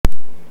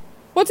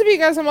What's up, you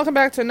guys, and welcome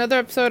back to another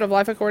episode of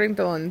Life According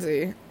to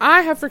Lindsay.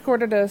 I have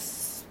recorded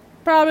this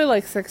probably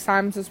like 6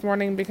 times this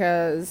morning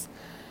because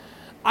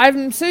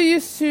I'm so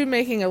used to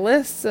making a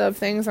list of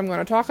things I'm going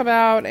to talk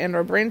about and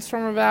or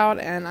brainstorm about,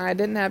 and I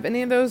didn't have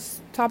any of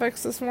those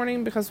topics this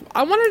morning because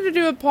I wanted to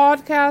do a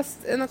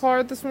podcast in the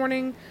car this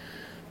morning,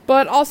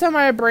 but also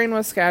my brain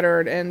was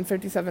scattered in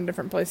 57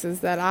 different places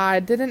that I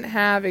didn't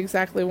have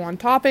exactly one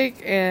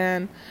topic.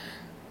 And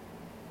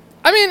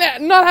I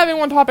mean, not having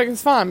one topic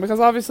is fun, because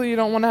obviously you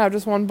don't want to have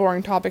just one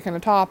boring topic in a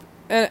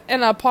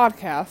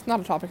podcast. Not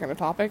a topic and a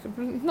topic.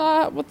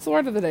 Not, what's the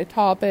word of the day?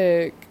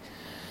 Topic.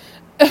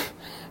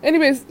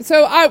 Anyways,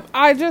 so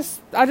I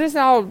just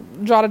now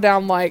jotted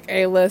down like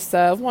a list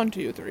of 1,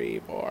 2, 3,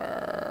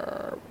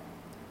 4,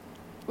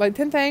 like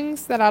 10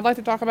 things that I'd like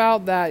to talk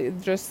about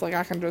that just like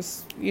I can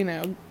just,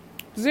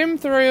 zoom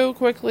through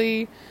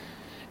quickly.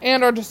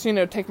 And or just,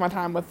 take my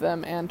time with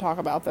them and talk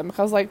about them.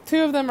 Because, like,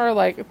 2 of them are,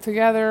 like,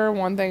 together.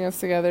 1 thing is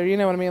together. You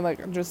know what I mean? Like,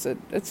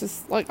 it's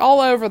just, like, all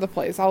over the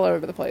place.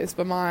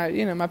 But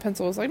my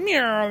pencil is, like,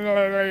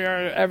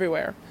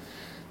 everywhere.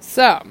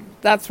 So,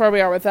 that's where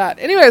we are with that.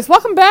 Anyways,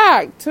 welcome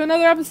back to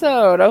another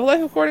episode of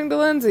Life According to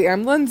Lindsay.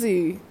 I'm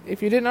Lindsay,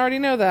 if you didn't already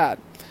know that.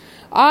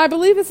 I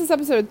believe this is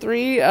episode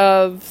 3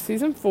 of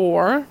season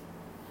 4.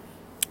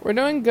 We're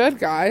doing good,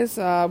 guys.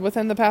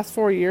 Within the past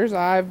 4 years,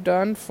 I've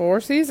done 4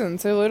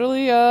 seasons. So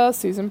literally a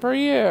season per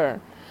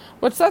year.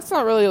 Which that's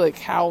not really like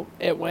how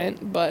it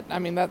went, but I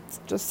mean that's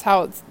just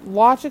how it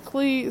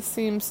logically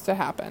seems to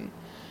happen.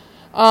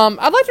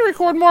 I'd like to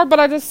record more,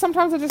 but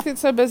sometimes I just get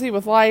so busy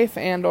with life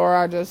and or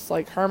I just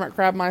like hermit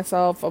crab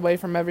myself away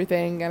from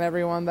everything and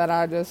everyone that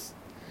I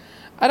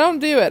don't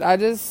do it. I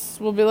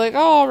just will be like,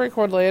 oh, I'll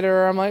record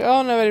later. Or I'm like,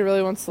 oh, nobody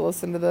really wants to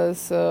listen to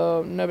this,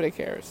 so nobody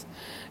cares.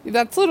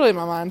 That's literally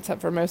my mindset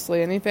for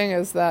mostly anything,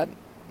 is that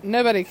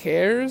nobody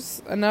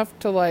cares enough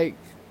to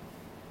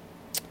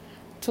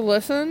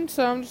listen.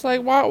 So I'm just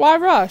like, why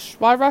rush?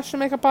 Why rush to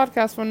make a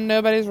podcast when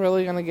nobody's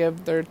really going to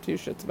give their 2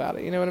 shits about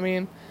it? You know what I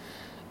mean?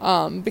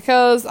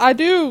 Because I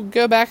do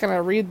go back and I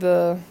read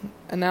the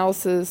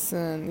analysis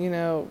and,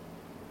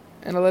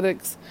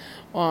 analytics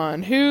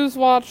on who's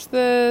watched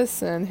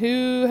this and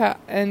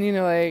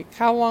like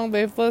how long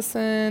they've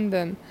listened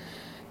and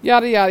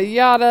yada yada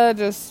yada,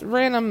 just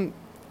random.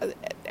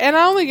 And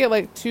I only get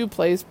like 2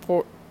 plays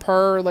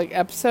per like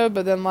episode,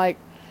 but then like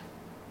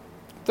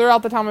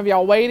throughout the time of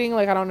y'all waiting,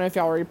 like I don't know if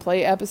y'all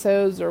replay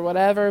episodes or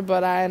whatever,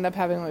 but I end up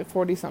having like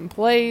 40 some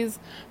plays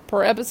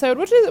per episode,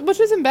 which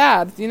isn't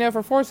bad,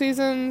 for 4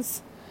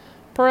 seasons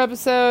per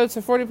episode, so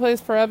 40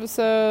 plays per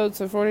episode,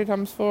 so 40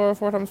 times 4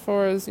 times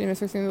 4 is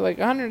 16, like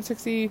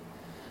 160,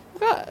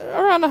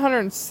 around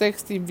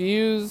 160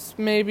 views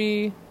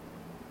maybe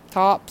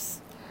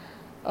tops,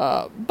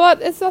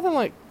 but it's nothing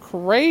like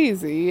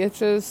crazy. It's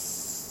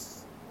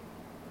just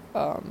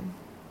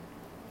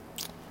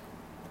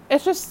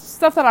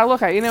stuff that I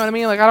look at, you know what I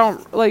mean? Like I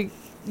don't like,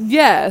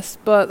 yes,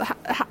 but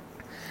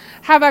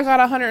have I got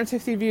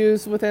 160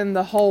 views within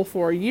the whole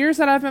 4 years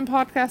that I've been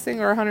podcasting,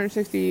 or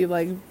 160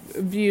 like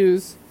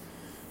views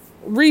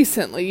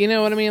recently, you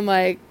know what I mean?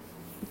 Like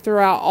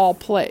throughout all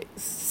plays.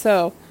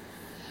 So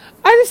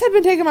I just have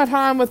been taking my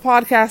time with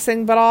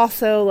podcasting, but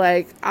also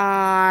like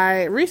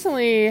I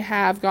recently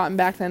have gotten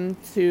back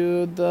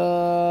into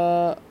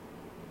the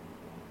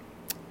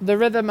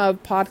rhythm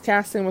of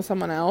podcasting with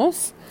someone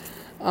else.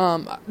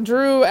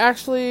 Drew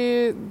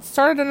actually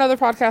started another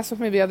podcast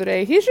with me the other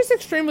day. He's just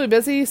extremely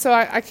busy, so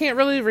I can't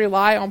really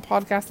rely on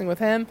podcasting with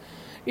him,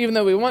 even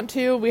though we want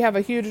to. We have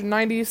a huge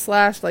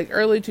 90s / like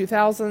early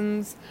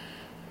 2000s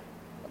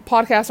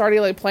podcast already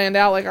like planned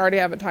out, like I already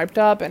have it typed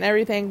up and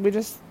everything. We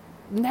just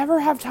never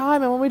have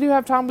time, and when we do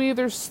have time, we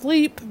either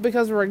sleep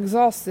because we're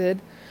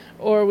exhausted,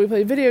 or we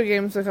play video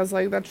games because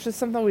like that's just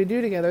something we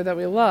do together that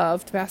we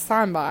love to pass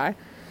time by.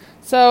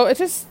 So it's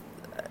just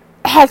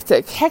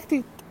hectic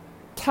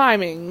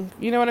timing,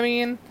 you know what I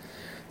mean?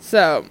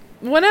 So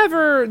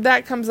whenever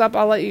that comes up,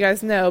 I'll let you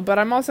guys know, but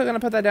I'm also going to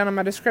put that down in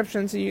my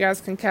description so you guys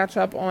can catch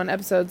up on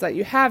episodes that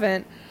you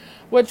haven't,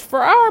 which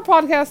for our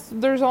podcast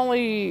there's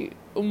only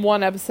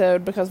 1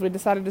 episode because we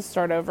decided to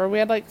start over. We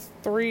had like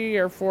 3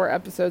 or 4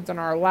 episodes on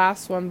our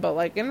last one, but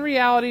like in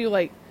reality,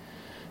 like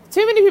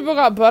too many people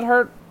got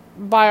butthurt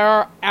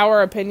by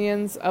our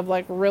opinions of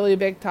like really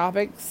big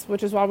topics,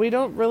 which is why we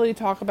don't really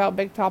talk about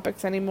big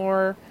topics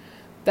anymore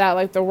that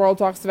like the world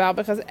talks about,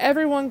 because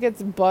everyone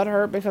gets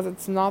butthurt because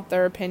it's not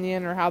their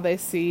opinion or how they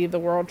see the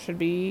world should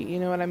be, you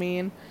know what I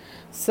mean?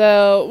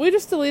 So we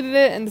just deleted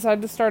it and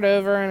decided to start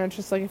over, and it's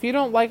just like, if you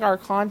don't like our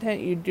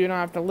content, you do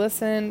not have to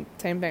listen.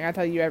 Same thing I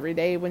tell you every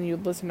day when you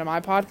listen to my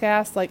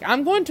podcast. Like,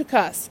 I'm going to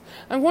cuss.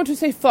 I'm going to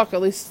say fuck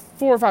at least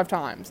 4 or 5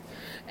 times.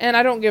 And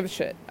I don't give a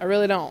shit. I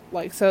really don't.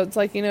 Like, so it's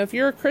like, if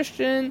you're a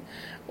Christian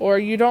or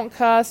you don't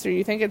cuss or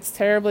you think it's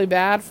terribly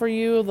bad for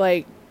you,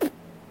 like,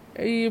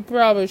 you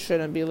probably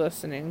shouldn't be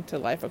listening to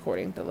Life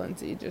According to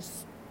Lindsay.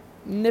 Just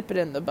nip it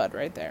in the bud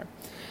right there.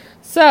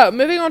 So,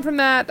 moving on from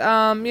that,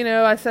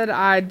 I said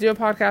I'd do a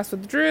podcast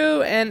with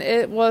Drew, and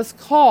it was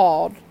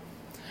called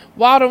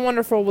Wild and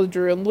Wonderful with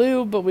Drew and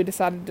Lou, but we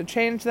decided to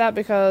change that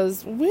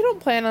because we don't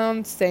plan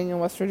on staying in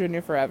West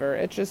Virginia forever.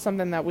 It's just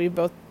something that we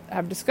both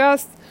have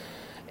discussed.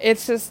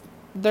 It's just,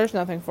 there's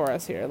nothing for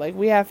us here. Like,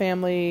 we have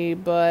family,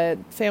 but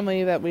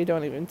family that we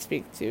don't even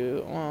speak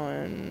to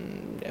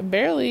on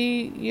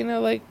barely,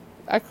 like,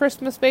 a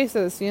Christmas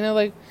basis,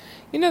 like,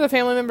 the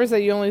family members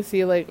that you only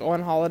see, like,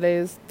 on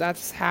holidays.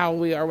 That's how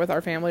we are with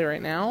our family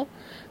right now.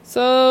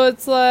 So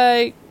it's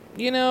like,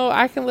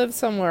 I can live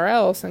somewhere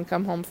else and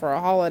come home for a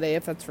holiday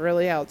if that's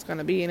really how it's going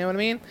to be, you know what I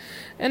mean?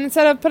 And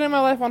instead of putting my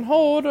life on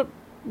hold,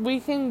 we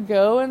can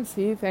go and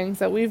see things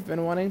that we've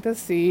been wanting to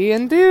see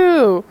and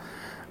do.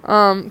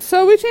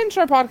 So we changed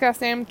our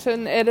podcast name to,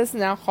 it is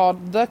now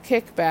called The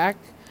Kickback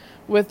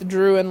with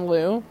Drew and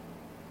Lou.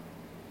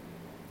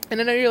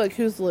 And I know you're like,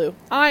 who's Lou?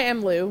 I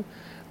am Lou.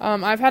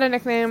 I've had a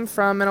nickname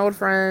from an old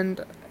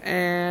friend,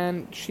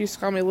 and she used to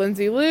call me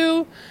Lindsay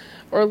Lou,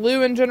 or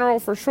Lou in general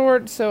for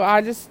short, so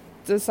I just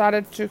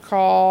decided to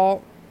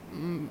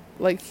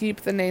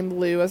keep the name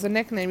Lou as a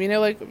nickname.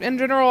 In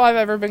general, I've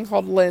ever been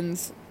called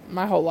Linz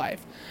my whole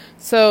life.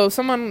 So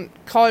someone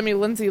calling me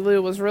Lindsay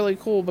Lou was really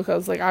cool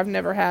because, I've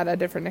never had a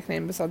different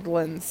nickname besides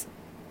Linz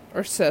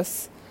or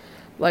Sis.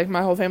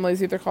 My whole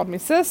family's either called me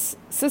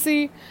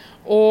Sissy,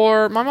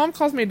 or my mom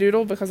calls me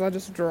Doodle because I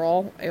just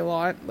draw a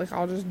lot.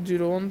 I'll just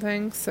doodle on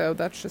things, so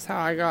that's just how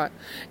I got.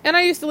 And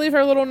I used to leave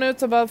her little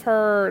notes above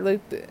her,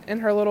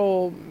 in her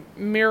little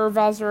mirror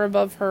visor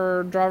above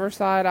her driver's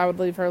side. I would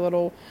leave her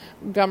little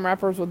gum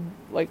wrappers with,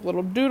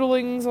 little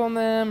doodlings on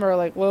them, or,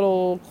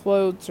 little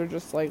quotes, or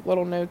just,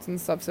 little notes and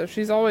stuff. So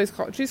she's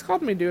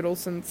called me Doodle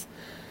since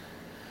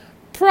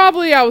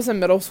probably I was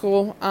in middle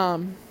school.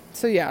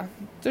 So yeah,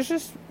 there's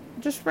just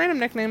random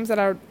nicknames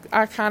that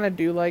I kind of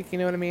do like, you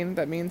know what I mean?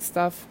 That means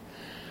stuff.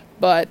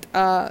 But,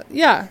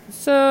 yeah.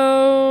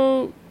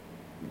 So,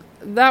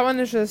 that one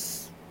is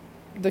just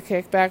The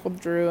Kickback with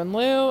Drew and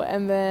Lou.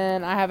 And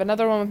then I have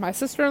another one with my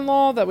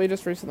sister-in-law that we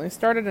just recently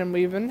started, and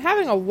we've been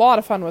having a lot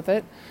of fun with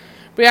it.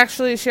 She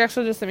actually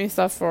just sent me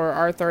stuff for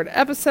our 3rd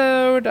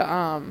episode,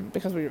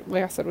 because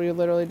like I said, we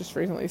literally just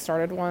recently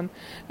started one.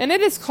 And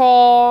it is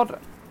called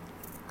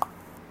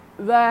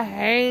The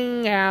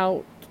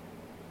Hangout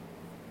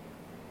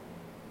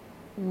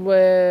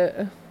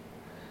with,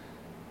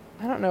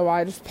 I don't know why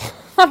I just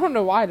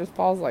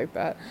paused like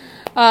that.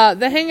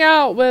 The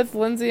Hangout with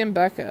Lindsay and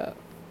Becca.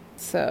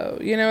 So,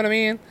 you know what I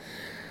mean?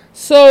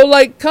 So,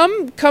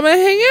 come and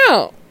hang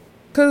out.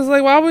 Because,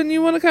 why wouldn't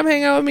you want to come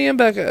hang out with me and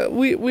Becca?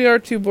 We are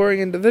two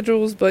boring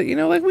individuals, but,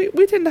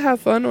 we tend to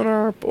have fun on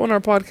our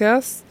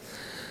podcasts.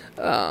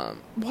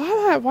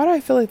 Why do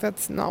I feel like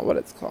that's not what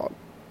it's called?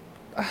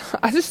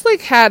 I just,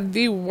 had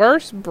the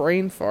worst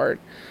brain fart,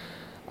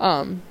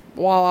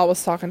 while I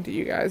was talking to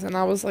you guys, and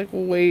I was like,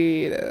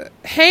 wait,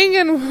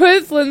 hanging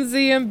with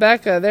Lindsay and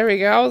Becca, there we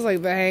go, I was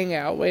like, the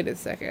Hangout, wait a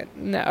second,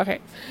 no, okay,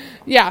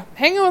 yeah,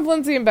 hanging with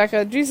Lindsay and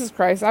Becca, Jesus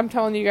Christ, I'm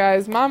telling you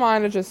guys, my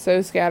mind is just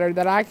so scattered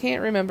that I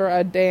can't remember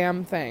a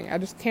damn thing. I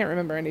just can't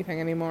remember anything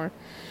anymore,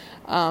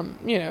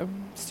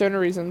 stoner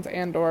reasons,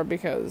 and or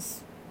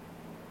because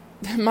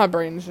my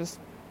brain is just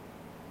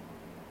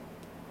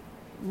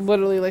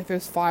literally like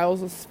those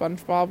files of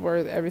SpongeBob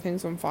where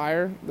everything's on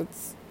fire.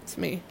 It's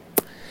me.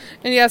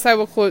 And yes, I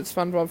will quote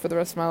SpongeBob for the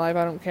rest of my life.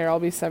 I don't care. I'll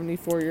be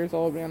 74 years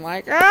old being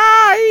like,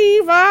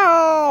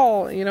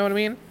 evil! You know what I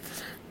mean?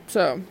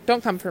 So,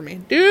 don't come for me.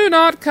 Do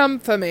not come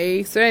for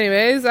me. So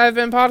anyways, I've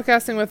been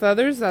podcasting with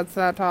others. That's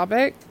that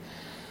topic.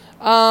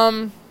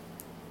 Let's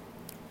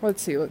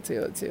see.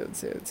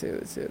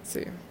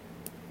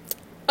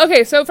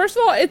 Okay, so first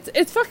of all,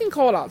 it's fucking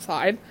cold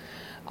outside.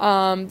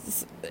 The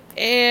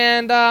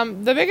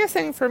biggest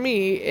thing for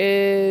me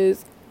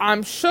is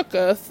I'm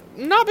shooketh,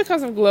 not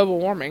because of global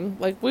warming.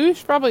 We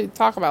should probably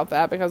talk about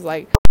that because,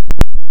 it's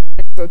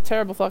a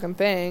terrible fucking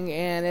thing,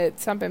 and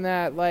it's something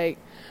that,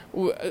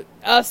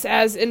 us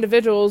as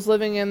individuals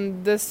living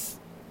in this,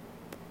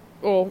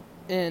 on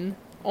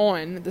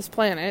this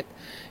planet,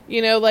 we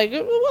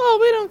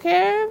don't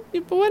care,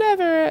 but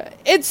whatever.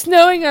 It's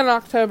snowing in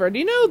October. Do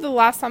you know the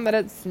last time that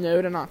it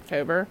snowed in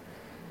October?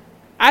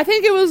 I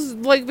think it was,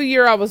 the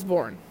year I was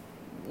born,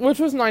 which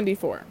was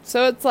 94.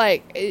 So it's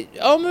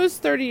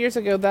almost 30 years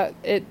ago that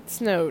it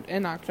snowed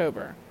in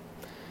October.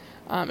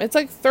 It's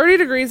 30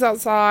 degrees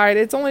outside.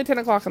 It's only 10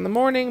 o'clock in the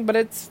morning, but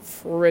it's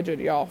frigid,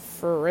 y'all.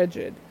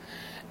 Frigid.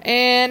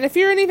 And if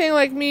you're anything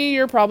like me,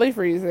 you're probably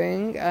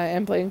freezing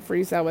and playing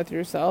freeze out with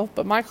yourself.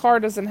 But my car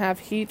doesn't have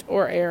heat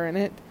or air in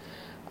it.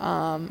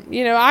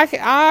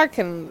 I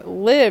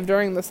can live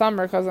during the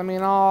summer because,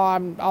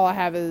 all I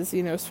have is,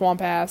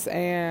 swamp ass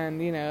and,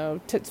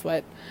 tit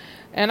sweat.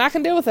 And I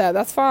can deal with that.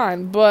 That's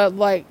fine. But,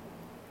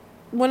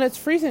 when it's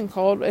freezing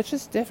cold, it's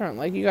just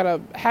different. You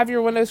gotta have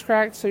your windows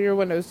cracked so your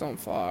windows don't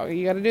fog.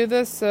 You gotta do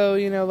this so,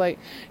 you know what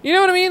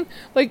I mean?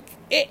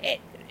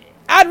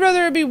 I'd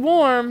rather it be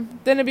warm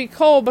than it be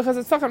cold because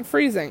it's fucking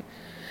freezing.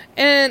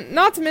 And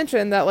not to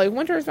mention that,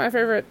 winter is my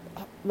favorite,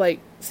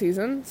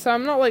 season. So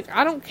I'm not,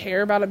 I don't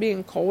care about it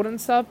being cold and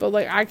stuff, but,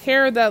 I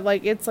care that,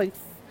 it's,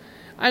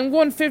 I'm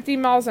going 50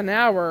 miles an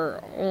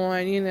hour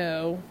on,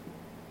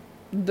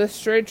 the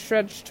straight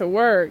stretch to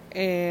work,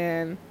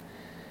 and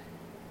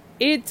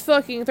it's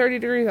fucking 30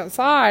 degrees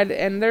outside,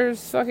 and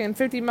there's fucking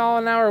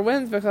 50-mile-an-hour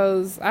winds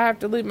because I have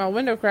to leave my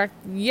window cracked,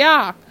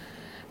 yeah,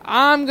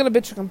 I'm gonna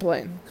bitch and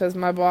complain, because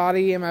my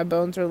body and my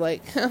bones are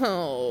like,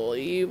 oh,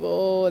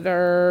 evil, it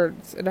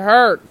hurts, it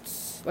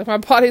hurts. Like, my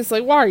body's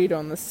like, why are you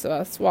doing this to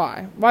us?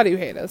 Why? Why do you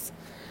hate us?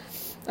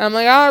 I'm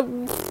like,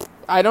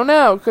 I don't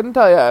know, couldn't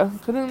tell you.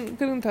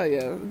 Couldn't tell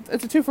you.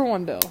 It's a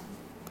 2-for-1 deal.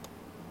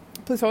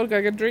 Please hold,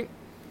 gotta get a drink.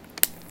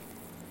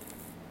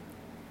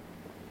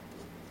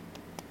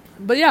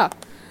 But yeah,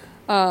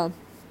 and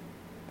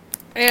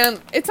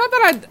it's not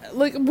that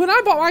like, when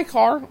I bought my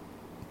car,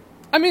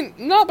 I mean,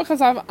 not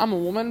because I'm a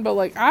woman, but,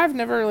 like, I've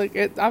never, like,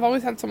 I've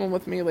always had someone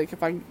with me, like,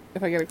 if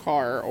I get a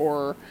car,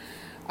 or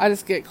I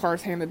just get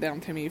cars handed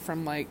down to me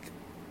from, like,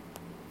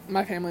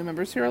 my family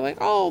members who are like,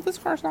 oh, this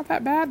car's not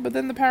that bad, but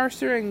then the power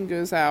steering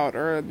goes out,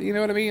 or, you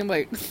know what I mean,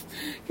 like,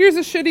 here's a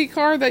shitty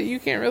car that you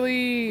can't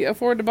really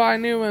afford to buy a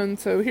new one,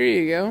 so here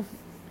you go.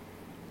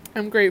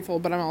 I'm grateful,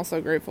 but I'm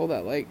also grateful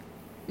that, like,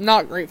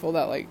 not grateful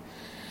that, like,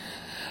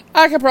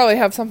 I could probably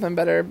have something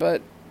better,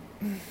 but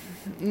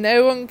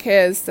no one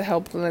cares to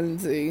help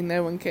Lindsay.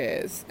 No one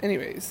cares.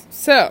 Anyways,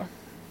 so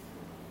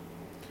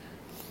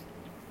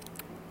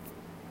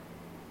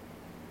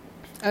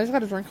I just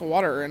got a drink of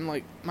water, and,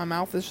 like, my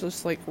mouth is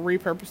just, like,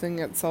 repurposing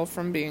itself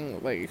from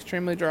being, like,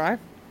 extremely dry.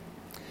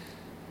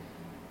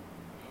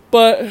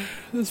 But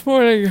this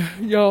morning,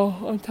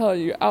 y'all, I'm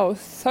telling you, I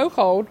was so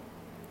cold.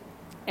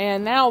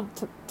 And now,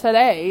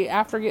 today,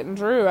 after getting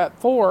Drew at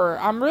 4,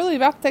 I'm really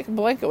about to take a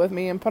blanket with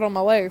me and put on my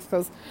legs,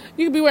 because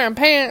you could be wearing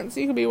pants,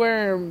 you could be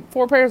wearing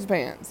 4 pairs of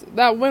pants.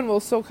 That wind will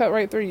still cut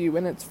right through you,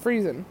 and it's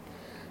freezing.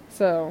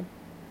 So,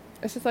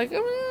 it's just like,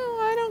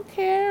 oh, I don't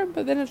care.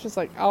 But then it's just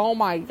like, oh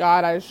my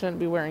god, I shouldn't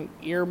be wearing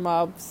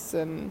earmuffs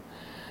and,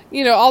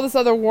 you know, all this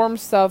other warm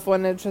stuff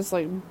when it's just,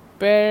 like,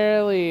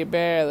 barely,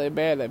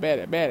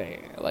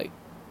 like,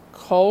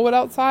 cold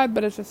outside,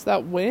 but it's just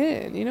that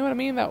wind. You know what I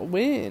mean? That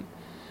wind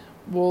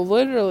will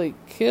literally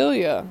kill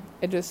you.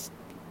 It just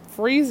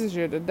freezes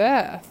you to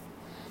death.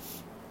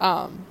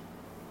 So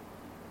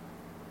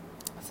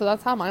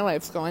that's how my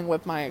life's going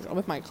with my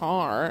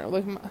car.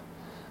 Like,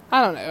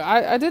 I don't know.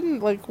 I didn't,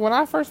 like, when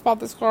I first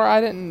bought this car,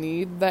 I didn't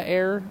need the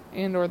air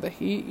and or the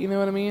heat. You know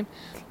what I mean?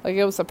 Like,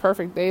 it was a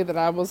perfect day that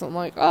I wasn't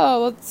like,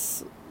 oh,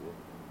 let's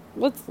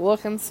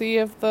look and see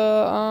if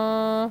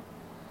the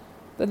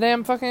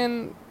damn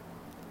fucking,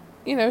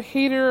 you know,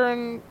 heater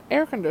and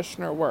air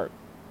conditioner work.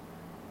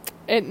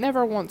 It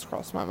never once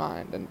crossed my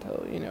mind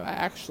until, you know, I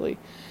actually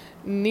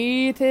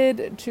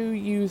needed to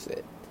use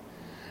it.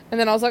 And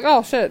then I was like,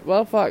 oh shit,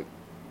 well fuck.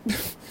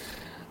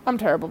 I'm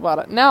terrible about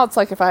it. Now it's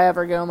like, if I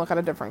ever go and look at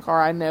a different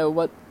car, I know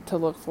what to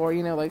look for,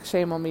 you know, like,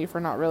 shame on me for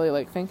not really,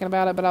 like, thinking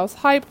about it. But I was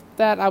hyped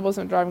that I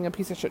wasn't driving a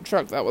piece of shit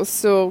truck that was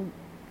still,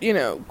 you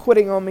know,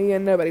 quitting on me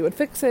and nobody would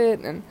fix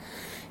it. And,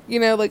 you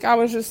know, like, I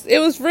was just, it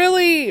was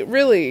really,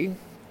 really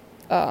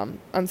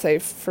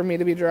unsafe for me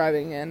to be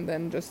driving, and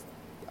then just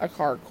a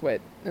car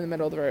quit in the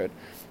middle of the road,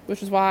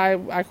 which is why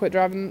I quit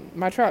driving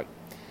my truck.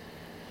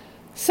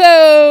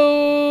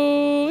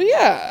 So,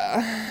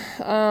 yeah,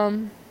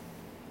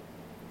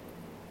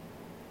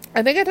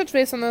 I think I touched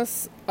base on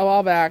this a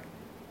while back,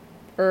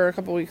 or a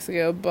couple weeks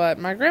ago, but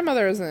my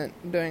grandmother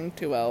isn't doing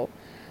too well.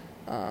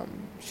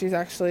 She's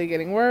actually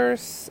getting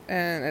worse,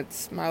 and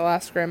it's my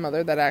last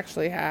grandmother that I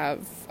actually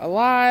have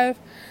alive,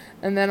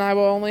 and then I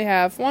will only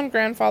have one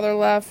grandfather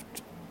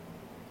left.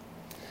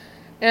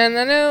 And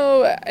I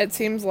know it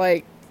seems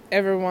like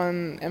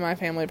everyone in my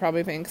family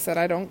probably thinks that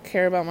I don't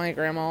care about my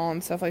grandma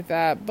and stuff like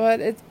that, but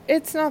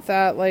it's not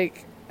that.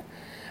 Like,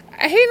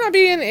 I hate not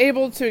being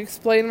able to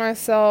explain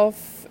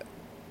myself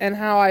and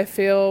how I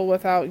feel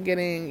without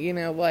getting, you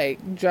know,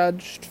 like,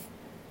 judged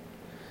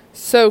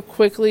so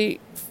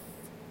quickly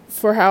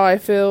for how I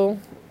feel,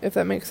 if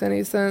that makes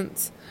any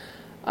sense.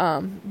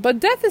 But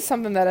death is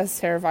something that has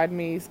terrified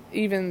me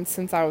even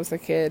since I was a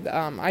kid.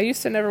 I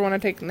used to never want to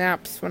take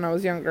naps when I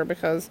was younger,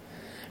 because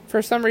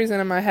for some reason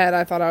in my head,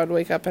 I thought I would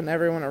wake up and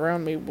everyone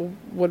around me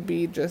would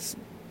be just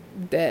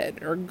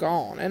dead or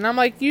gone. And I'm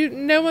like,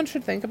 no one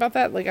should think about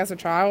that, like, as a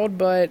child,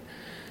 but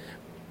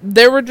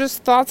there were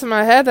just thoughts in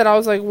my head that I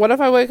was like, what if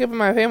I wake up and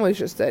my family's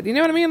just dead? You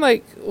know what I mean?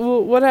 Like,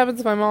 what happens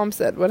if my mom's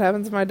dead? What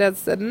happens if my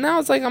dad's dead? And now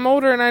it's like, I'm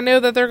older and I know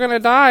that they're gonna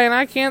die and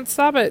I can't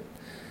stop it.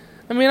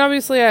 I mean,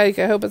 obviously, I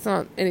hope it's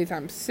not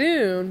anytime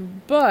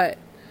soon, but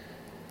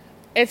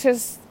it's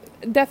just,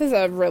 death is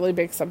a really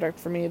big subject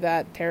for me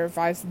that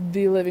terrifies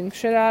the living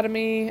shit out of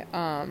me.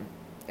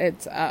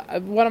 It's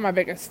one of my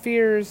biggest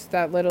fears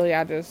that literally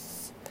I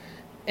just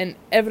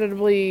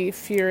inevitably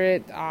fear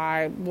it.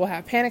 I will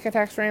have panic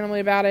attacks randomly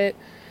about it,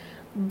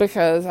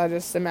 because I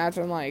just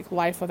imagine, like,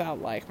 life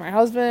without, like, my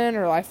husband,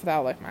 or life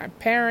without, like, my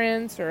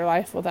parents, or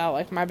life without,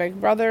 like, my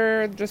big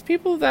brother. Just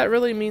people that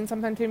really mean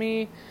something to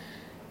me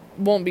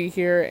won't be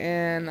here,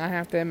 and I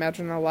have to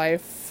imagine a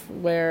life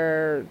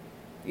where,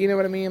 you know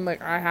what I mean?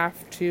 Like, I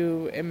have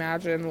to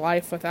imagine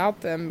life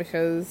without them,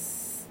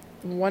 because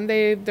one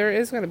day there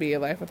is going to be a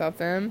life without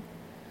them.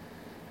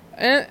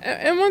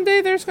 And one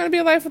day there's going to be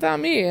a life without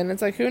me, and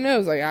it's like, who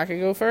knows? Like, I could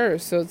go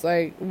first, so it's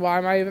like, why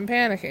am I even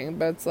panicking?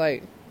 But it's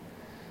like,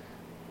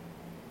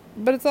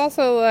 but it's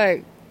also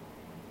like,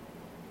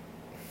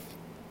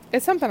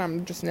 it's something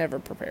I'm just never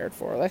prepared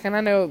for. Like, and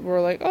I know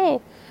we're like,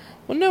 oh,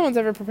 well, no one's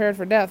ever prepared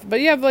for death.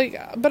 But yeah, like,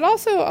 but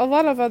also a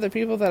lot of other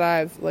people that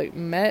I've, like,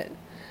 met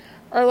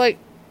are, like,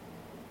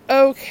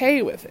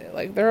 okay with it.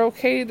 Like, they're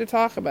okay to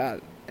talk about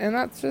it. And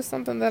that's just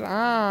something that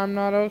I'm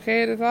not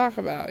okay to talk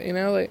about, you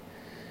know? Like,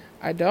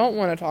 I don't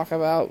want to talk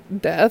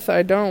about death.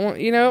 I don't want,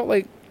 you know,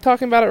 like,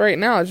 talking about it right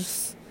now is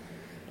just,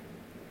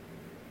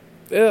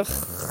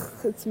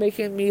 it's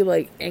making me,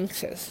 like,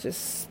 anxious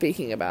just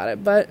speaking about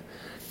it. But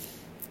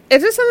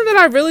it's just something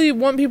that I really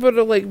want people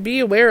to, like, be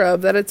aware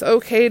of, that it's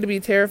okay to be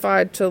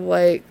terrified, to,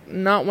 like,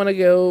 not want to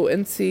go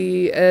and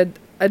see a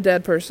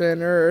dead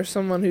person or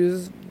someone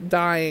who's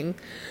dying.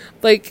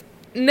 Like,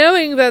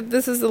 knowing that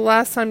this is the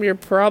last time you're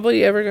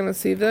probably ever going to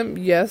see them,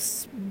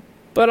 yes,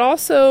 but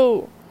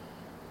also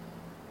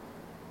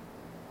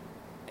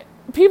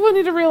people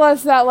need to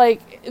realize that,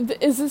 like,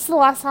 is this the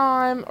last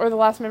time or the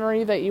last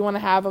memory that you want to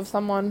have of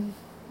someone?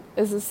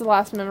 Is this the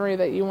last memory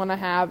that you want to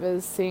have,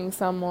 is seeing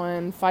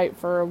someone fight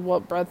for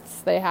what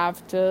breaths they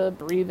have to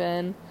breathe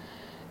in,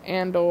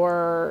 and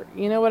or,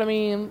 you know what I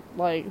mean?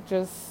 Like,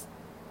 just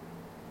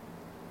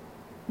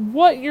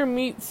what your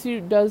meat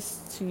suit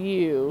does to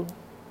you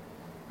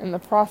in the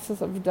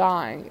process of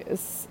dying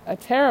is a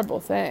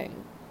terrible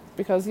thing,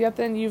 because yet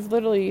then you've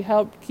literally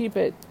helped keep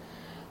it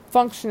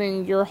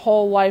functioning your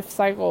whole life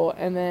cycle,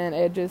 and then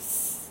it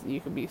just,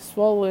 you could be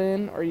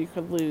swollen, or you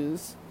could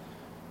lose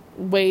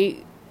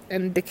weight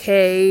and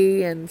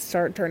decay and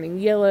start turning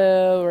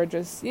yellow, or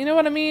just, you know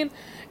what I mean?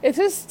 It's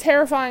just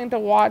terrifying to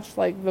watch,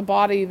 like, the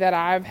body that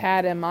I've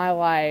had in my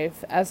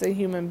life as a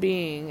human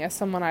being, as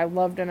someone I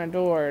loved and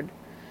adored,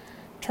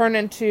 turn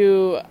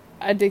into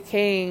a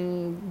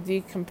decaying,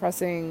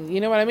 decompressing, you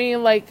know what I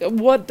mean? Like,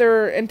 what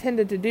they're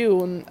intended to do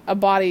when a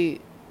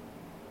body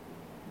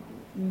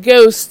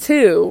goes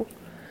to,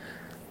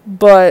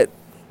 but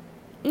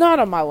not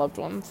on my loved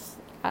ones.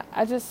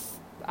 I'd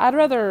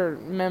rather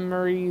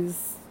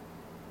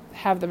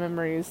have the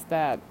memories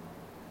that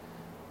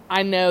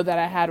I know that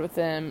I had with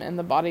them, and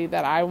the body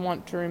that I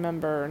want to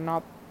remember,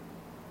 not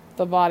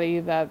the body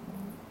that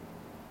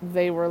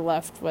they were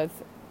left with.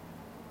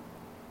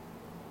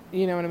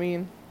 You know what I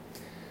mean?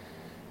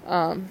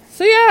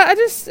 So yeah,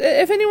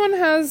 if anyone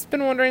has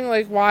been wondering,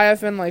 like, why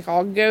I've been, like,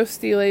 all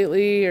ghosty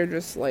lately, or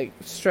just, like,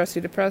 stressy,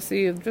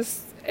 depressy,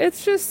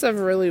 it's just a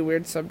really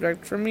weird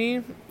subject for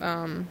me.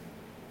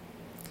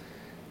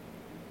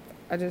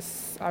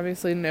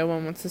 Obviously no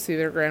one wants to see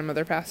their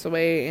grandmother pass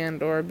away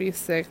and or be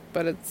sick,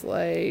 but it's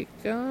like,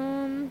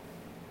 I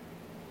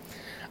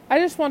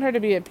just want her to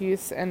be at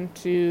peace and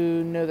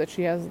to know that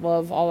she has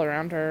love all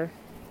around her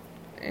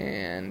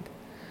and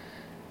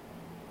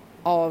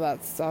all of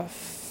that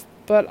stuff.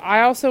 But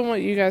I also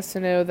want you guys to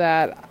know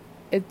that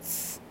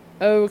it's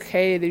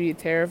okay to be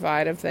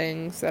terrified of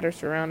things that are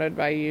surrounded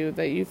by you,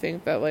 that you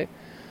think that, like,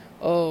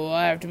 oh,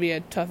 I have to be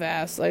a tough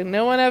ass. Like,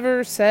 no one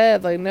ever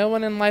said, like, no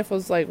one in life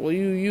was like, well,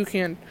 you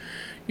can't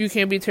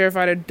be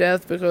terrified of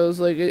death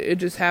because, like, it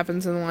just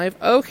happens in life.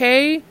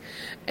 Okay.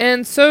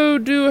 And so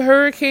do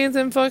hurricanes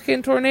and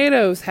fucking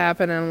tornadoes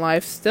happen in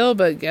life still,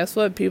 but guess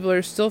what? People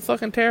are still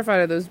fucking terrified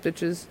of those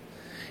bitches.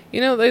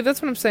 You know, like,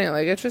 that's what I'm saying.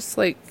 Like, it's just,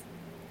 like,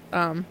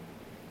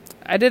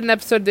 I did an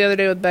episode the other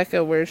day with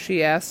Becca where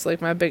she asked,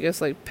 like, my biggest,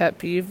 like, pet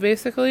peeve,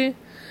 basically.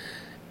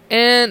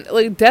 And,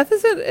 like, death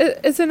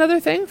is another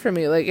thing for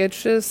me. Like,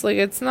 it's just, like,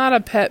 it's not a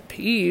pet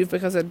peeve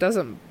because it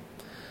doesn't,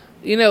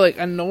 you know, like,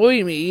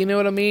 annoy me, you know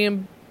what I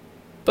mean?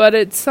 But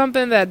it's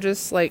something that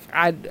just, like,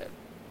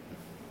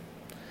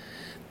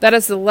 that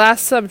is the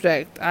last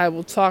subject I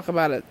will talk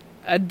about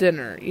at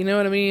dinner, you know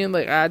what I mean?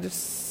 Like,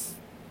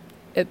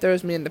 it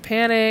throws me into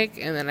panic,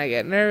 and then I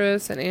get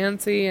nervous and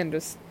antsy, and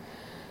just,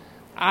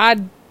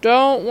 I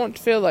don't want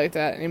to feel like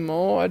that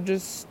anymore. I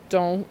just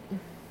don't.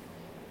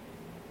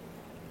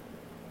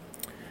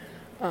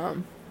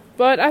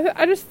 But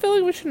I just feel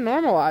like we should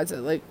normalize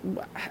it. Like,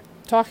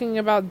 talking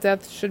about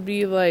death should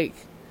be, like,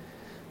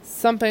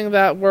 something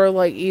that we're,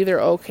 like,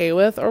 either okay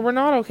with or we're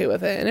not okay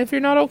with it. And if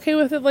you're not okay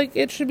with it, like,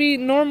 it should be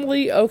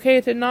normally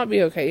okay to not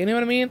be okay. You know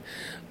what I mean?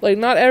 Like,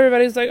 not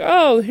everybody's like,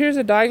 oh, here's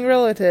a dying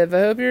relative, I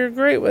hope you're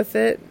great with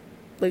it.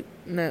 Like,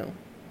 no.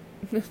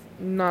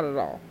 Not at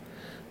all.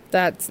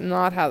 That's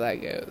not how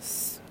that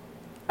goes.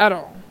 At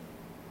all.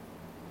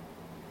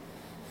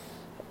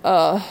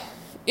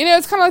 You know,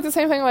 it's kind of like the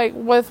same thing, like,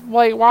 with,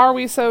 like, why are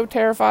we so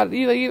terrified?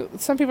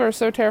 Some people are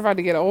so terrified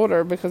to get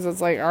older because it's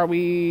like, are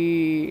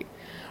we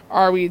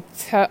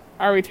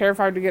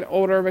terrified to get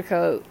older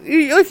because, like,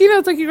 you know,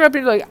 it's like you grow up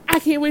and you're like, I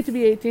can't wait to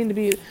be 18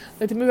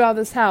 to move out of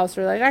this house,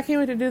 or like, I can't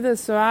wait to do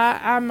this so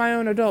I'm my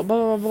own adult,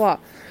 blah, blah, blah.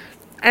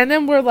 And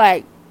then we're,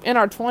 like, in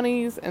our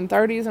 20s and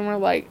 30s and we're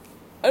like,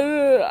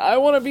 I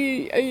want to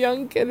be a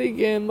young kid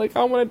again, like,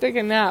 I want to take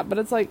a nap. But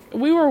it's like,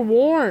 we were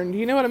warned,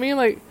 you know what I mean?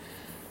 Like,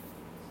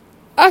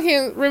 I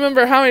can't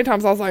remember how many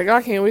times I was like,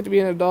 I can't wait to be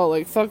an adult.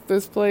 Like, fuck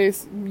this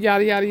place.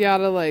 Yada, yada,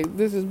 yada. Like,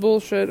 this is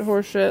bullshit,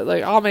 horseshit.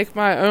 Like, I'll make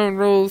my own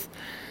rules.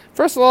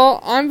 First of all,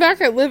 I'm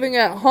back at living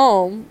at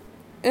home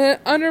and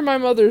under my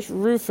mother's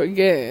roof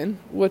again,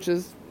 which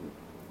is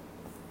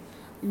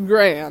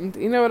grand.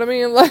 You know what I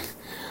mean? Like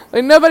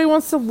nobody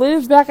wants to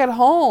live back at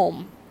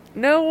home.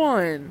 No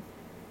one.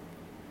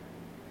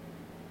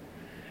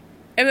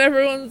 And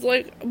everyone's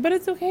like, but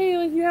it's okay,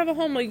 like, you have a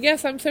home. Like,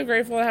 yes, I'm so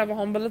grateful to have a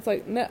home, but it's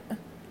like, no.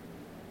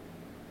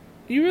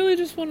 You really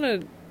just want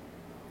to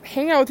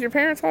hang out with your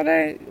parents all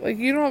day? Like,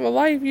 you don't have a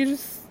life, you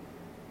just,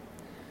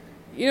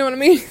 you know what I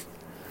mean?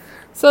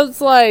 So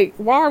it's like,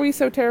 why are we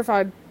so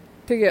terrified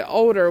to get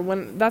older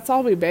when that's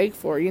all we beg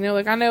for? You know,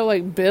 like, I know,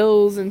 like,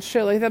 bills and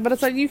shit like that, but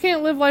it's like, you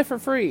can't live life for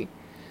free.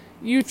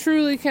 You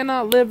truly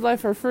cannot live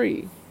life for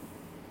free.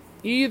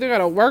 You either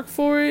gotta work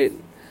for it,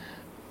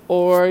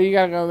 or you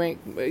gotta go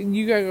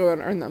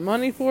and earn the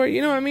money for it.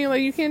 You know what I mean?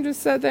 Like, you can't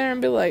just sit there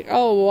and be like,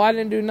 oh, well, I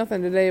didn't do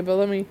nothing today, but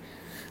let me...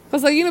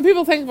 Because, like, you know,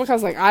 people think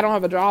because, like, I don't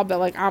have a job that,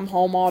 like, I'm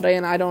home all day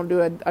and I don't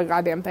do a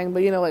goddamn thing.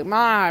 But, you know, like,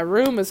 my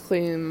room is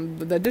clean,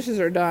 the dishes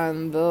are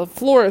done, the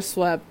floor is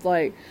swept,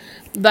 like,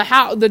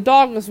 the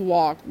dog is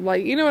walked.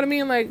 Like, you know what I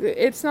mean? Like,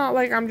 it's not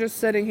like I'm just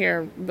sitting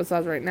here,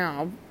 besides right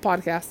now,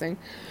 podcasting.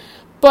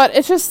 But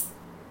it's just...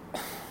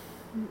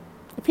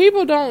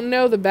 People don't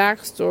know the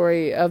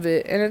backstory of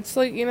it, and it's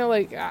like, you know,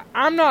 like,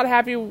 I'm not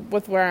happy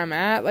with where I'm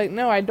at. Like,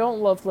 no, I don't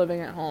love living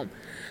at home.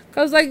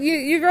 Because, like,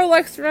 your girl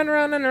likes to run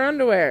around in her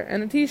underwear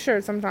and a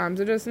t-shirt sometimes.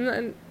 It just,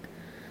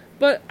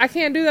 but I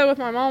can't do that with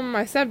my mom and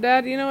my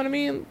stepdad, you know what I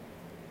mean?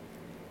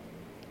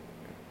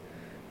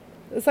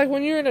 It's like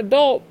when you're an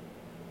adult,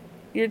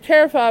 you're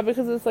terrified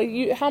because it's like,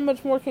 how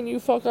much more can you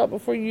fuck up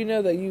before you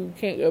know that you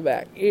can't go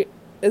back?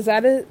 Is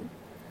that it?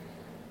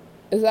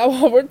 Is that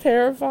why we're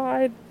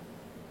terrified?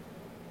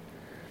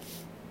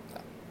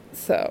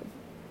 So,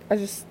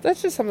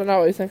 that's just something I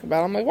always think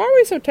about. I'm like, why are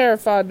we so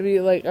terrified to be,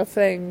 like, of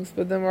things,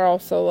 but then we're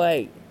also,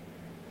 like,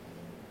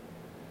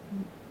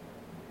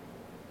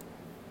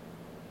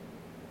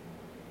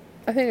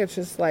 I think it's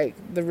just, like,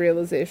 the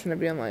realization of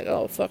being like,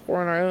 oh, fuck,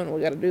 we're on our own,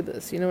 we gotta do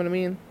this, you know what I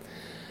mean?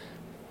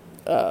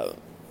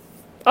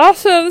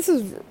 Also, this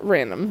is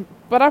random,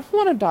 but I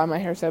want to dye my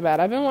hair so bad.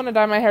 I've been wanting to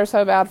dye my hair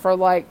so bad for,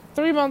 like,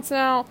 3 months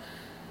now,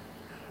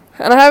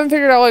 and I haven't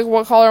figured out, like,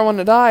 what color I want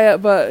to dye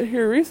it, but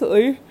here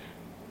recently...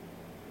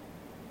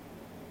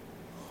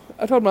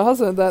 I told my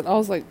husband that I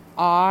was like,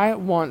 I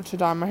want to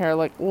dye my hair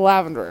like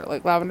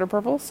lavender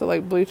purple. So,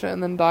 like, bleach it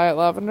and then dye it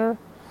lavender.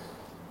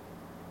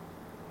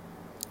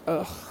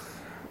 Ugh.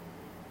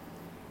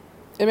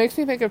 It makes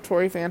me think of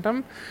Tori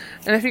Phantom.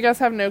 And if you guys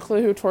have no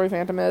clue who Tori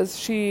Phantom is,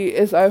 she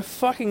is a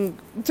fucking...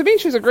 To me,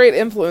 she's a great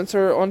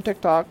influencer on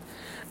TikTok.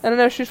 And I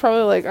know she's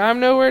probably like, I'm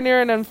nowhere near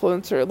an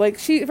influencer. Like,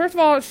 first of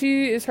all,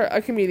 she is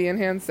a comedian,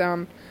 hands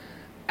down.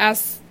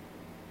 As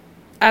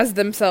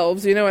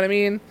themselves, you know what I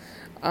mean?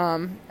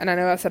 And I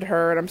know I said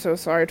her, and I'm so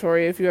sorry,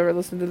 Tori, if you ever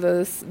listen to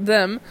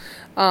them.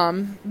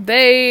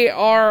 They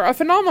are a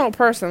phenomenal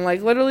person.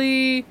 Like,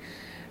 literally,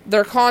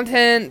 their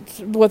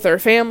content with their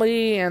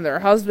family and their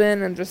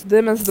husband and just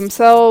them as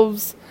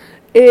themselves,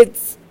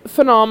 it's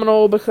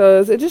phenomenal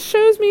because it just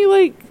shows me,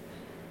 like,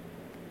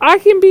 I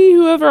can be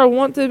whoever I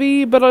want to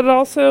be, but it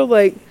also,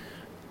 like,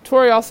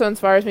 Tori also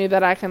inspires me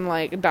that I can,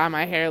 like, dye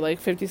my hair, like,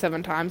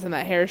 57 times, and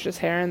that hair is just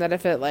hair, and that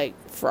if it, like,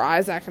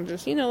 fries, I can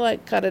just, you know,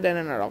 like, cut it in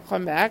and it'll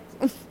come back.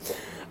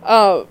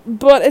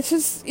 But it's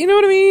just, you know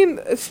what I mean?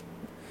 It's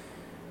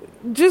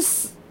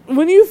just,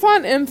 when you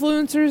find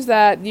influencers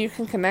that you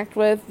can connect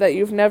with, that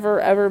you've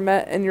never, ever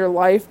met in your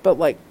life, but,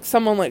 like,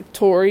 someone like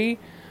Tori,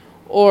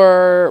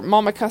 or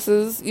Mama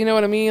Cusses, you know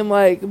what I mean?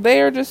 Like,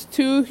 they are just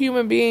two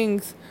human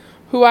beings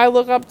who I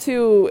look up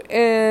to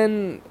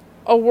in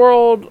a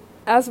world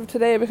as of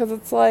today, because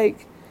it's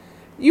like,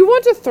 you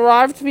want to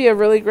thrive to be a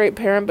really great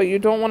parent, but you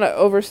don't want to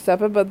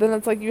overstep it, but then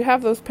it's like, you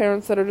have those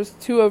parents that are just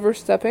too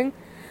overstepping,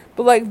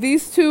 but, like,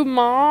 these two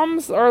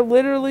moms are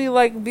literally,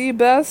 like, the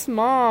best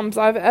moms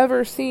I've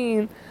ever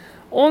seen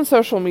on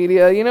social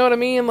media, you know what I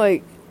mean?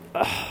 Like,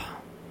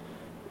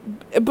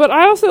 but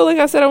I also, like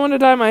I said, I want to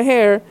dye my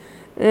hair,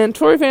 and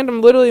Tori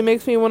Phantom literally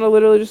makes me want to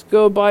literally just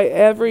go buy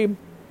every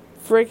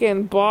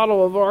freaking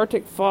bottle of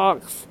Arctic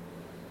Fox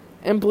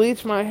and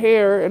bleach my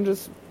hair and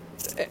just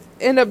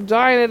end up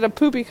dyeing it a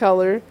poopy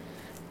color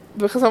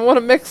because I want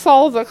to mix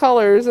all the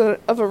colors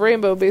of a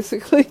rainbow,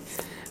 basically.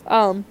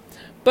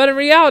 But in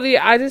reality,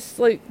 I just,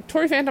 like,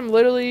 Tori Phantom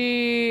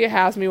literally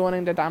has me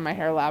wanting to dye my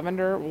hair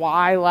lavender.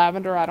 Why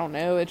lavender? I don't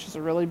know. It's just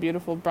a really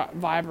beautiful,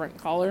 vibrant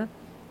color.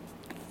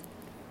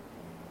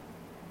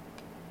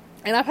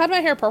 And I've had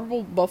my hair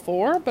purple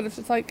before, but it's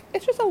just like,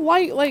 it's just a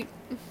light, like,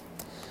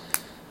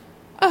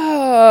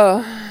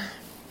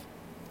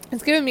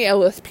 it's giving me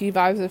LSP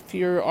vibes if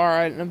you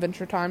are an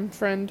Adventure Time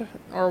friend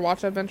or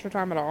watch Adventure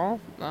Time at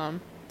all.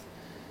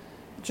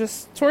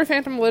 Just Tori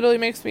Phantom literally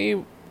makes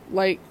me,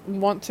 like,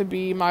 want to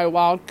be my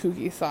wild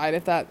kooky side,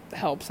 if that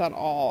helps at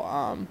all.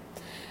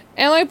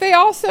 And, like, they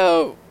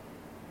also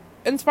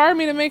inspired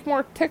me to make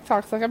more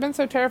TikToks. Like, I've been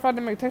so terrified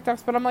to make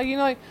TikToks, but I'm like,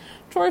 like,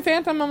 Troy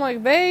Phantom, I'm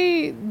like,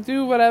 they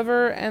do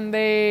whatever, and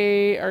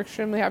they are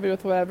extremely happy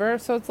with whatever.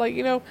 So it's like,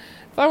 if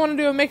I want to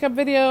do a makeup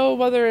video,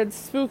 whether it's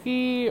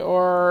spooky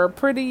or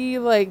pretty,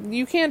 like,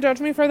 you can't judge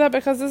me for that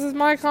because this is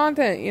my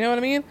content, you know what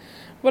I mean?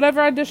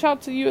 Whatever I dish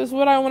out to you is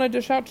what I want to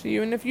dish out to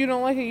you, and if you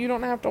don't like it, you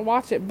don't have to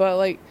watch it, but,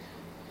 like,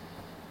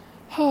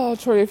 oh,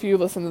 Troy, if you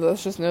listen to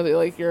this, just know that,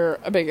 like, you're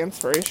a big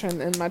inspiration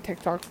in my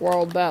TikTok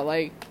world, that,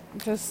 like,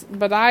 just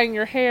dyeing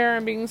your hair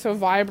and being so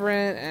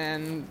vibrant,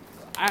 and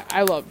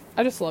I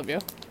just love you.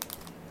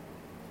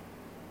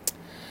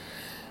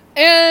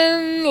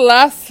 And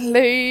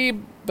lastly,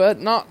 but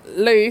not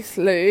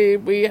leastly,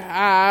 we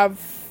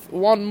have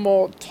one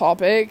more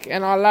topic,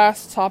 and our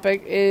last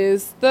topic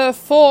is the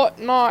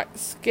Fortnite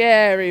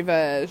scary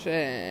version.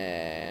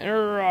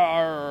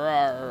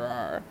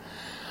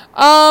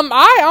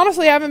 I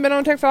honestly haven't been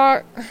on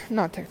TikTok.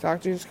 Not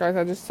TikTok, Jesus Christ,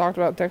 I just talked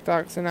about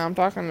TikTok, so now I'm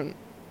talking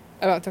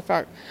about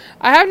TikTok.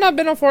 I have not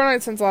been on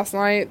Fortnite since last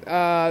night.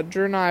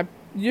 Drew and I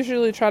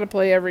usually try to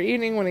play every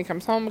evening when he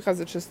comes home because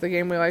it's just the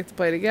game we like to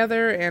play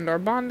together and our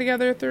bond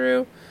together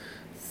through.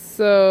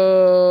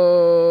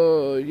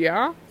 So,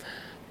 yeah.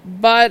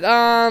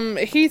 But,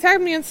 he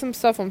tagged me in some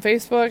stuff on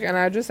Facebook, and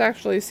I just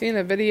actually seen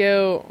a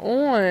video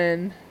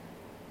online.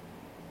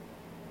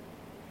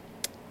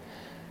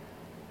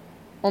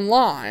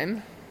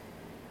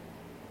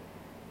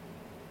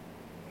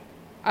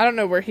 I don't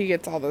know where he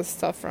gets all this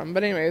stuff from,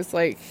 but anyways,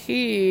 like,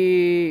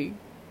 he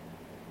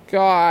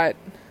sent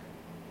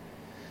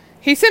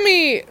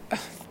me,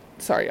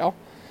 sorry y'all,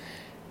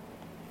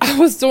 I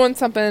was doing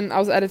something, I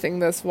was editing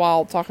this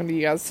while talking to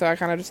you guys, so I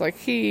kind of just like,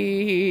 but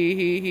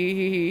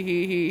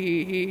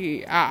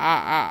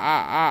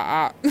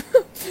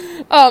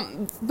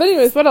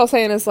anyways, what I was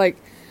saying is, like,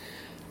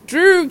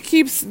 Drew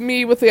keeps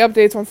me with the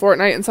updates on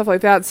Fortnite and stuff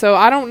like that, so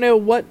I don't know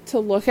what to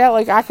look at.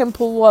 Like, I can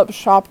pull up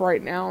Shop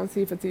right now and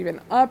see if it's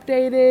even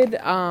updated.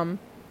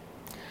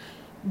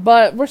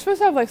 But we're supposed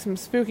to have, like, some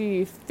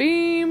spooky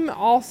theme,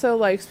 also,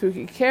 like,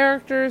 spooky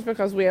characters,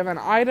 because we have an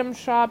item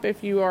shop.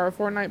 If you are a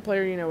Fortnite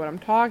player, you know what I'm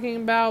talking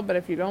about, but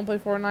if you don't play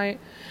Fortnite,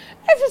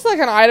 it's just, like,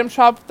 an item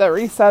shop that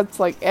resets,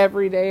 like,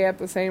 every day at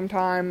the same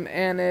time,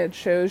 and it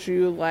shows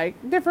you,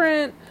 like,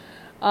 different,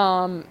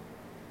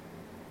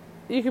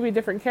 you could be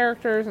different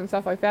characters and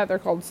stuff like that. They're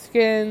called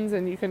skins,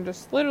 and you can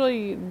just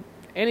literally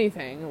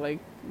anything, like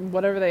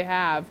whatever they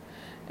have.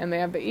 And they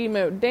have the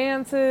emote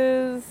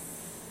dances.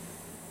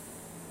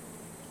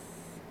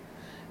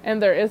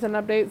 And there is an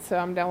update, so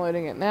I'm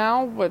downloading it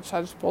now, which I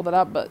just pulled it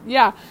up. But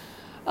yeah,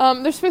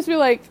 there's supposed to be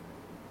like,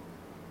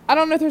 I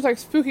don't know if there's like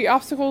spooky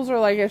obstacles or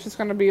like it's just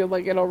going to be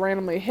like it'll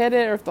randomly hit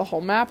it, or if the whole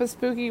map is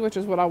spooky, which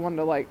is what I wanted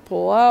to like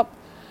pull up.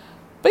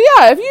 But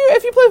yeah, if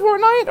you play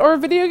Fortnite or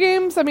video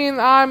games, I mean,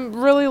 I'm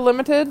really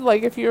limited.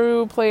 Like, if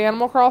you play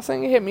Animal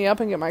Crossing, hit me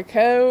up and get my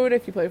code.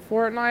 If you play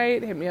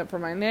Fortnite, hit me up for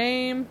my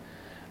name.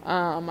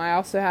 I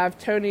also have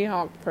Tony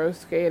Hawk Pro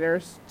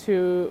Skaters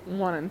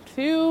 1 and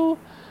 2.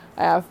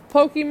 I have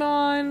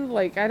Pokemon.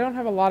 Like, I don't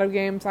have a lot of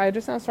games. I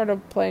just now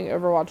started playing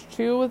Overwatch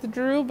 2 with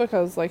Drew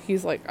because, like,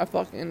 he's, like, a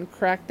fucking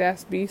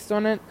cracked-ass beast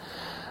on it.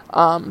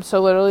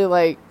 So literally,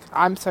 like,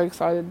 I'm so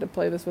excited to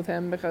play this with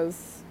him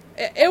because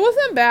it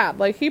wasn't bad.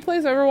 Like, he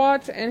plays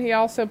Overwatch, and he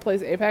also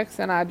plays Apex,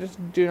 and I just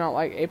do not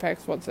like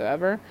Apex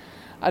whatsoever.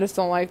 I just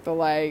don't like the,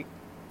 like,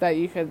 that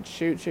you could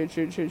shoot,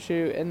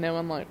 and no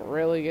one, like,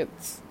 really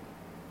gets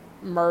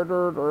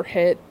murdered or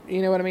hit,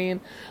 you know what I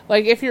mean?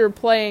 Like, if you're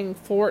playing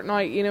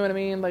Fortnite, you know what I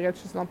mean? Like,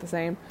 it's just not the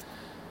same.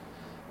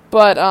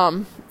 But,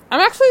 I'm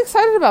actually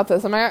excited about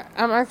this. I'm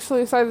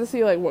actually excited to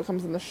see, like, what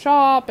comes in the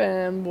shop,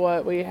 and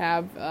what we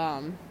have,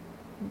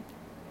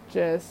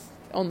 just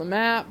on the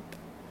map.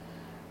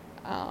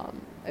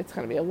 It's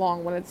going to be a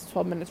long one. It's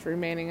 12 minutes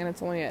remaining, and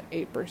it's only at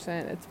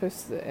 8%. It's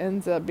supposed to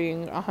ends up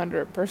being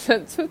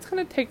 100%, so it's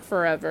going to take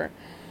forever.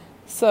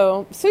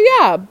 So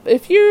yeah,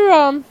 if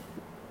you're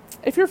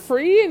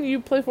free and you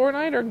play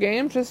Fortnite or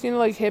games, just,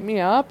 like, hit me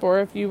up,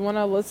 or if you want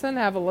to listen,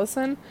 have a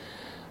listen.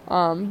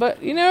 But,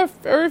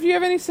 if you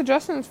have any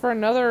suggestions for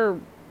another,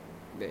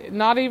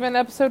 not even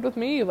episode with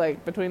me, like,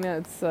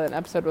 it's an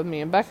episode with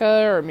me and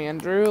Becca, or me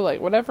and Drew, like,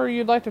 whatever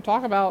you'd like to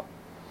talk about,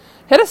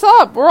 hit us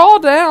up. We're all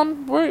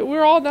down.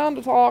 We're all down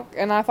to talk.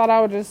 And I thought I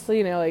would just,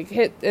 like,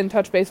 hit and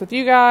touch base with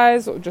you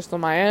guys just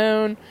on my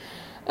own,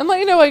 and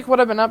let you know, like, what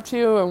I've been up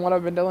to and what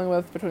I've been dealing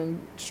with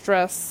between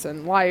stress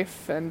and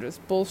life and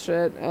just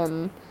bullshit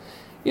and,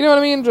 you know what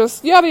I mean?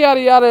 Just yada, yada,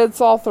 yada.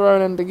 It's all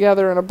thrown in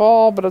together in a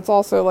ball, but it's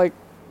also, like,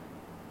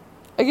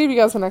 I gave you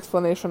guys an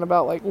explanation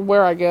about, like,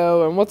 where I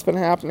go and what's been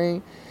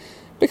happening,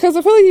 because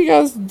I feel like you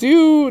guys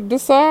do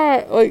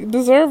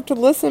deserve to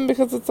listen,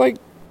 because it's, like,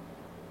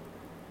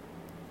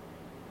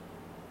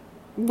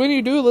 when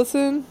you do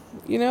listen,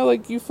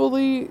 like, you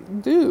fully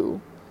do.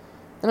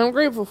 And I'm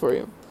grateful for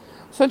you.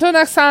 So until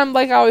next time,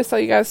 like I always tell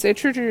you guys, stay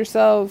true to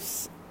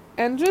yourselves.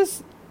 And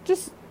just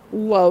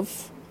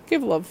love.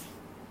 Give love.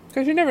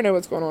 Because you never know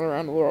what's going on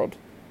around the world.